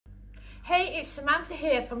Hey, it's Samantha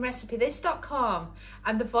here from RecipeThis.com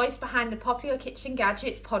and the voice behind the popular Kitchen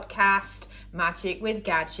Gadgets podcast, Magic with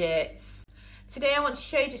Gadgets. Today I want to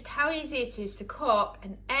show you just how easy it is to cook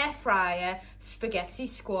an air fryer spaghetti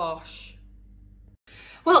squash.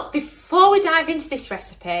 Well, before we dive into this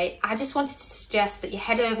recipe, I just wanted to suggest that you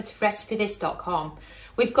head over to RecipeThis.com.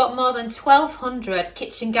 We've got more than 1,200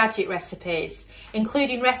 kitchen gadget recipes,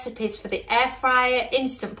 including recipes for the air fryer,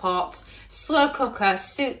 instant pot, slow cooker,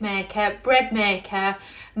 soup maker, bread maker,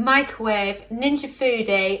 microwave, Ninja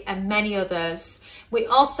Foodie, and many others. We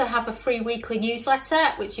also have a free weekly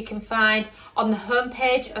newsletter, which you can find on the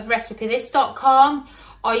homepage of RecipeThis.com,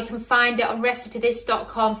 or you can find it on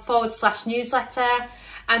RecipeThis.com/newsletter.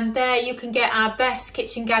 And there you can get our best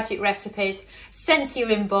kitchen gadget recipes sent to your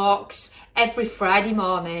inbox every Friday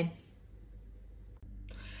morning.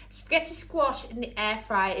 Spaghetti squash in the air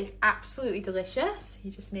fryer is absolutely delicious.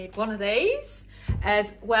 You just need one of these,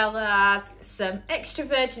 as well as some extra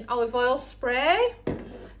virgin olive oil spray,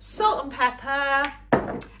 salt and pepper,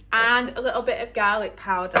 and a little bit of garlic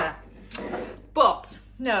powder. But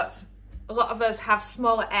note, a lot of us have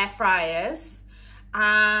smaller air fryers,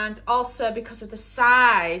 and also because of the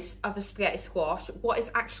size of a spaghetti squash, what is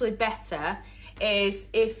actually better is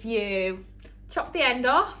if you chop the end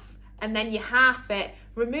off and then you half it,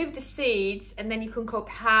 remove the seeds, and then you can cook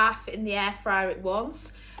half in the air fryer at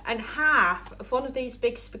once. And half of one of these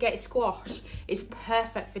big spaghetti squash is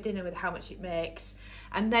perfect for dinner with how much it makes.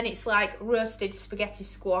 And then it's like roasted spaghetti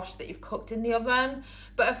squash that you've cooked in the oven,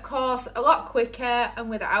 but of course a lot quicker and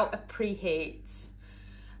without a preheat.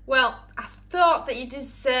 Well, I thought that you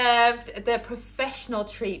deserved the professional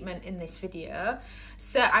treatment in this video,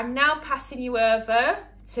 so I'm now passing you over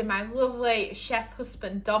to my lovely chef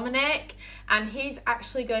husband Dominic, and he's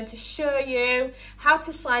actually going to show you how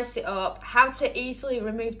to slice it up, how to easily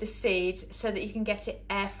remove the seeds so that you can get it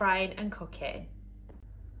air frying and cooking.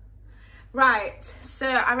 Right, so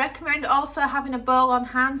I recommend also having a bowl on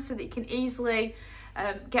hand so that you can easily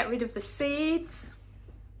get rid of the seeds.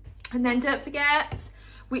 And then don't forget,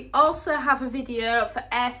 we also have a video for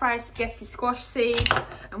air fryer spaghetti squash seeds,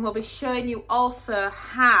 and we'll be showing you also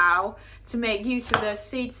how to make use of those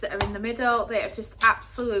seeds that are in the middle. They are just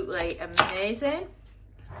absolutely amazing.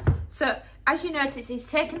 So as you notice, he's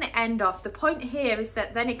taken the end off. The point here is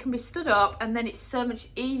that then it can be stood up, and then it's so much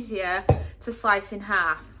easier to slice in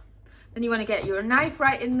half. Then you want to get your knife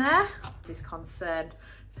right in there. Disconcerned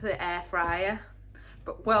for the air fryer,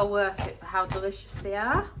 but well worth it for how delicious they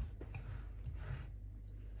are.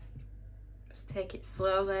 Take it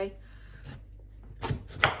slowly and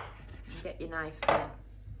get your knife in.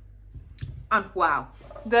 And wow,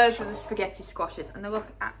 those are the spaghetti squashes, and they look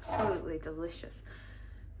absolutely delicious.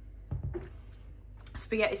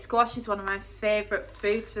 Spaghetti squash is one of my favourite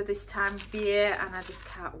foods for this time of year, and I just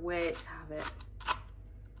can't wait to have it.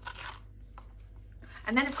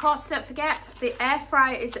 And then of course, don't forget, the air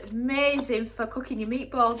fryer is amazing for cooking your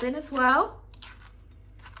meatballs in as well.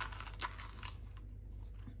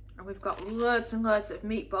 And we've got loads and loads of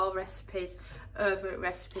meatball recipes over at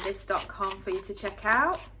RecipeThis.com for you to check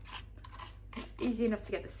out. It's easy enough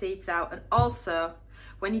to get the seeds out, and also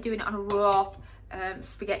when you're doing it on a raw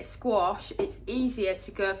spaghetti squash, it's easier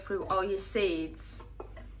to go through all your seeds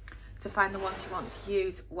to find the ones you want to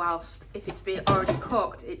use, whilst if it's been already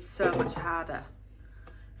cooked, it's so much harder.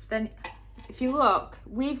 So then if you look,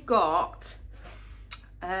 we've got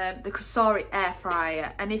the Crisori air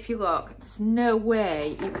fryer, and if you look, there's no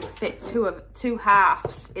way you could fit two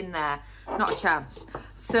halves in there, not a chance.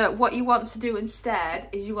 So what you want to do instead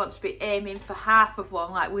is you want to be aiming for half of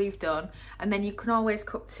one like we've done, and then you can always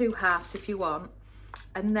cook two halves if you want.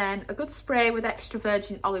 And then a good spray with extra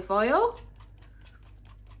virgin olive oil,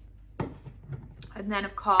 and then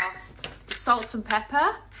of course the salt and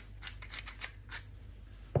pepper.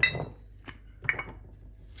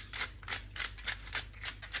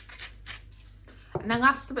 And then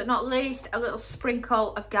last but not least, a little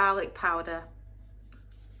sprinkle of garlic powder.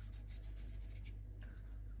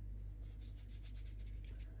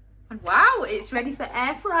 And wow, it's ready for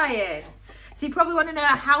air frying. So you probably want to know,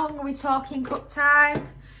 how long are we talking cook time?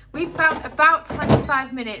 We've found about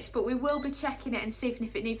 25 minutes, but we will be checking it and seeing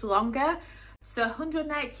if it needs longer. So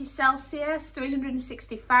 180 Celsius,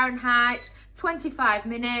 360 Fahrenheit, 25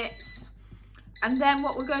 minutes. And then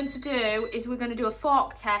what we're going to do is we're going to do a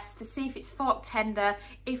fork test to see if it's fork tender.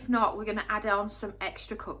 If not, we're going to add on some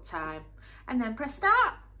extra cook time. And then press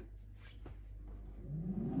start.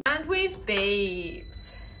 And we've beeped.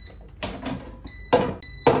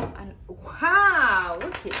 And wow,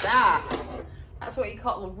 look at that. That's what you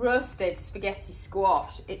call a roasted spaghetti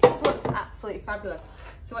squash. It just looks absolutely fabulous.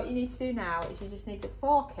 So what you need to do now is you just need to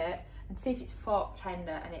fork it and see if it's fork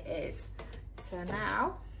tender, and it is. So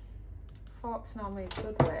now, fork's normally a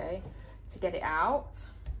good way to get it out.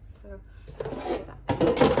 So put that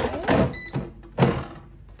away.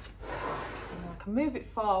 And I can move it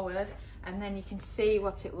forward, and then you can see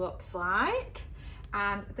what it looks like.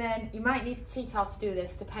 And then you might need a tea towel to do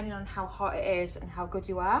this, depending on how hot it is and how good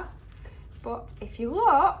you are. But if you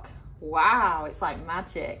look, wow, it's like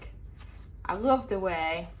magic. I love the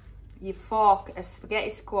way you fork a spaghetti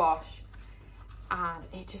squash and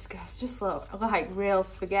it just goes, just look like real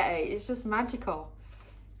spaghetti. It's just magical.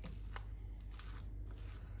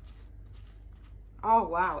 Oh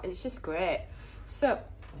wow, it's just great. So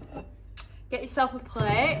get yourself a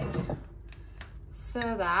plate so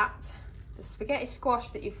that the spaghetti squash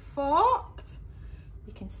that you've forked,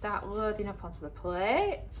 you can start loading up onto the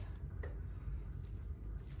plate.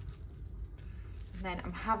 And then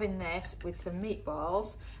I'm having this with some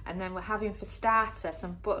meatballs, and then we're having for starter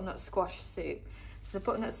some butternut squash soup. So the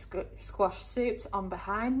butternut squash soup's on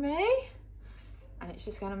behind me, and it's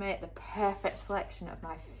just going to make the perfect selection of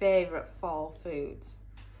my favourite fall foods.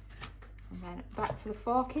 And then back to the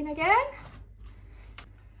forking again.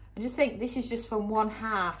 I just think this is just from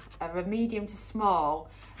 1/2 of a medium to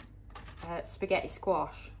small spaghetti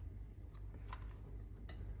squash.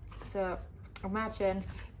 So imagine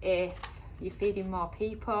if you're feeding more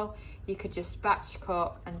people, you could just batch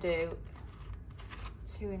cook and do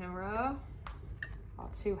 2 in a row or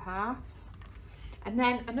 2 halves. And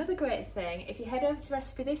then another great thing, if you head over to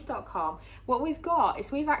RecipeThis.com, what we've got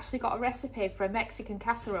is we've actually got a recipe for a Mexican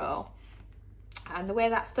casserole. And the way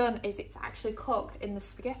that's done is it's actually cooked in the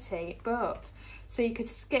spaghetti, but so you could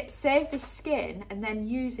save this skin and then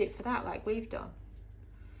use it for that like we've done.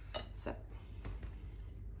 So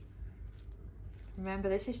remember,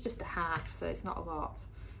 this is just a half, so it's not a lot.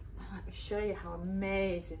 Now let me show you how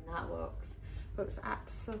amazing that looks. Looks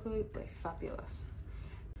absolutely fabulous.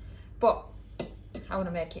 But I want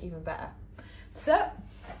to make it even better. So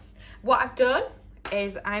what I've done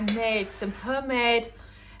is I made some homemade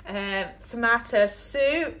tomato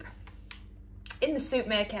soup in the soup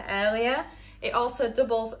maker earlier. It also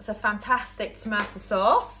doubles as a fantastic tomato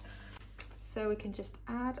sauce. So we can just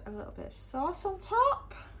add a little bit of sauce on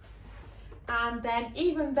top. And then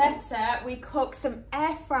even better, we cook some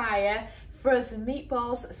air fryer frozen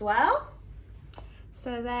meatballs as well.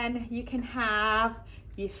 So then you can have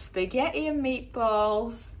your spaghetti and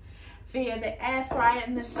meatballs via the air fryer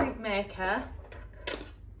and the soup maker.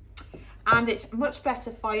 And it's much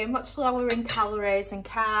better for you, much lower in calories and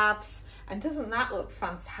carbs. And doesn't that look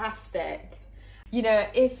fantastic? You know,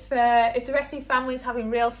 if the rest of your family is having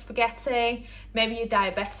real spaghetti, maybe you're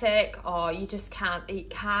diabetic or you just can't eat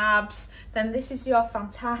carbs, then this is your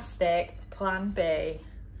fantastic plan B. I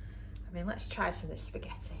mean, let's try some of this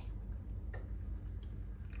spaghetti.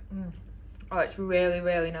 Oh, it's really,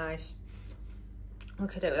 really nice.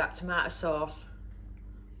 Look at it with that tomato sauce.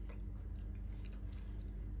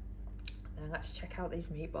 And then let's check out these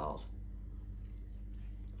meatballs.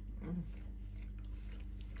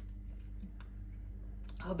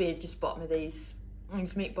 Hubby just bought me these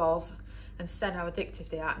meatballs and said how addictive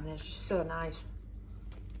they are, and they're just so nice.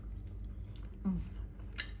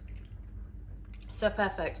 So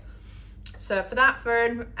perfect. So for that, for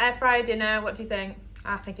an air fryer dinner, what do you think?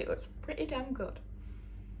 I think it looks pretty damn good.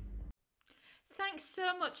 Thanks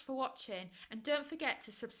so much for watching, and don't forget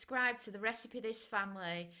to subscribe to the Recipe This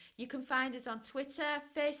family. You can find us on Twitter,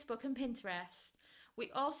 Facebook and Pinterest. We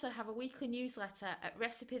also have a weekly newsletter at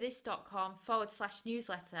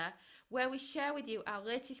RecipeThis.com/newsletter, where we share with you our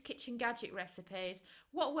latest kitchen gadget recipes,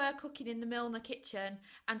 what we're cooking in the Milner kitchen,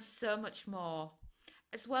 and so much more.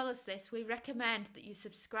 As well as this, we recommend that you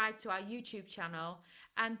subscribe to our YouTube channel,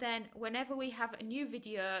 and then whenever we have a new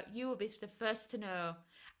video, you will be the first to know.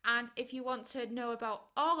 And if you want to know about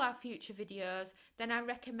all our future videos, then I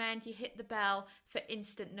recommend you hit the bell for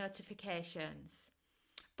instant notifications.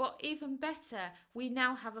 But even better, we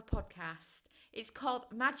now have a podcast. It's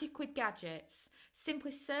called Magic with Gadgets.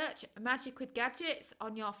 Simply search Magic with Gadgets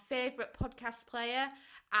on your favourite podcast player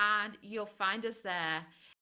and you'll find us there.